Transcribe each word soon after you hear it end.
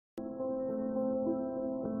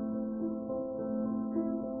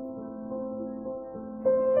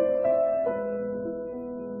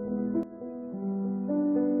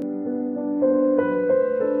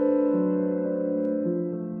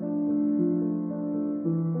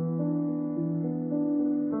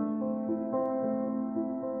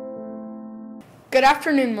Good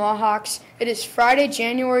afternoon, Mohawks. It is Friday,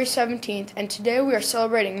 January 17th, and today we are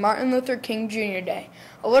celebrating Martin Luther King Jr. Day.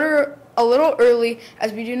 A little early,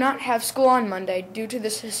 as we do not have school on Monday due to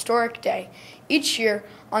this historic day. Each year,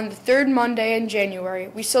 on the third Monday in January,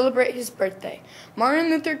 we celebrate his birthday. Martin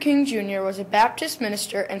Luther King Jr. was a Baptist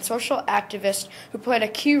minister and social activist who played a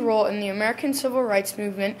key role in the American Civil Rights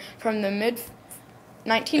Movement from the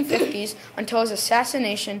mid-1950s until his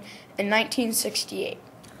assassination in 1968.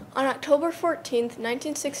 On October 14,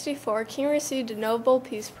 1964, King received a Nobel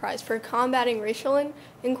Peace Prize for combating racial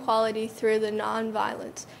inequality through the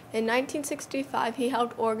nonviolence. In 1965, he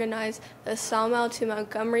helped organize the Selma to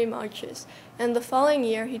Montgomery marches, and the following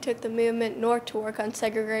year, he took the movement north to work on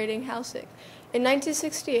segregating housing. In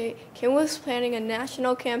 1968, King was planning a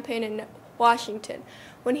national campaign in Washington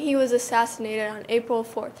when he was assassinated on April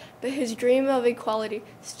 4th, but his dream of equality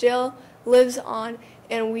still lives on,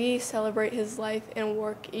 and we celebrate his life and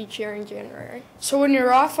work each year in January. So when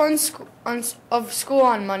you're off of school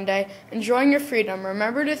on Monday, enjoying your freedom,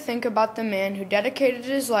 remember to think about the man who dedicated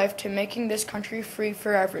his life to making this country free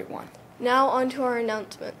for everyone. Now on to our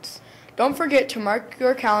announcements. Don't forget to mark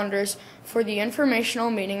your calendars for the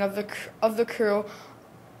informational meeting of the crew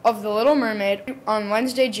of The Little Mermaid on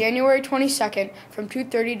Wednesday, January 22nd from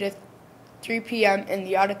 2:30 to 3 p.m. in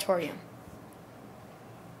the auditorium.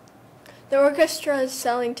 The orchestra is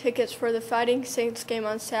selling tickets for the Fighting Saints game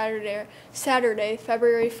on Saturday,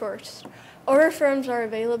 February 1st. Order forms are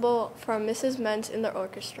available from Mrs. Mentz in the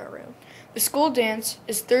orchestra room. The school dance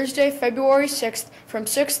is Thursday, February 6th from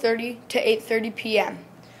 6:30 to 8:30 p.m.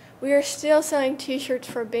 We are still selling t-shirts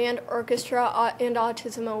for band, orchestra, and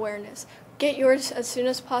autism awareness. Get yours as soon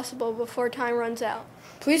as possible before time runs out.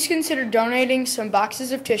 Please consider donating some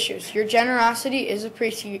boxes of tissues. Your generosity is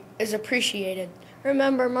appreciated.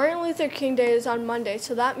 Remember, Martin Luther King Day is on Monday,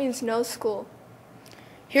 so that means no school.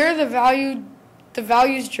 Here are the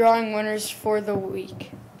values drawing winners for the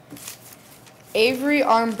week. Avery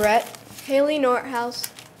Armbrett, Haley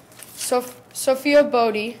Northouse, Sophia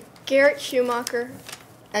Bodie, Garrett Schumacher,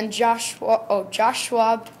 and Josh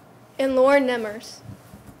Schwab, and Lauren Nemmers.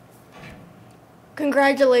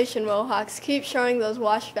 Congratulations, Mohawks. Keep showing those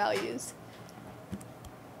WASH values.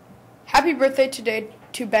 Happy birthday today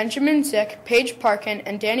to Benjamin Zick, Paige Parkin,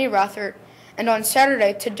 and Danny Rothert, and on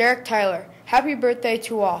Saturday to Derek Tyler. Happy birthday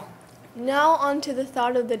to all. Now on to the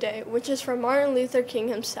thought of the day, which is from Martin Luther King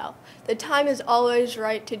himself. The time is always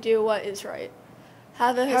right to do what is right.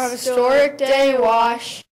 Have a historic day,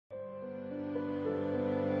 WASH.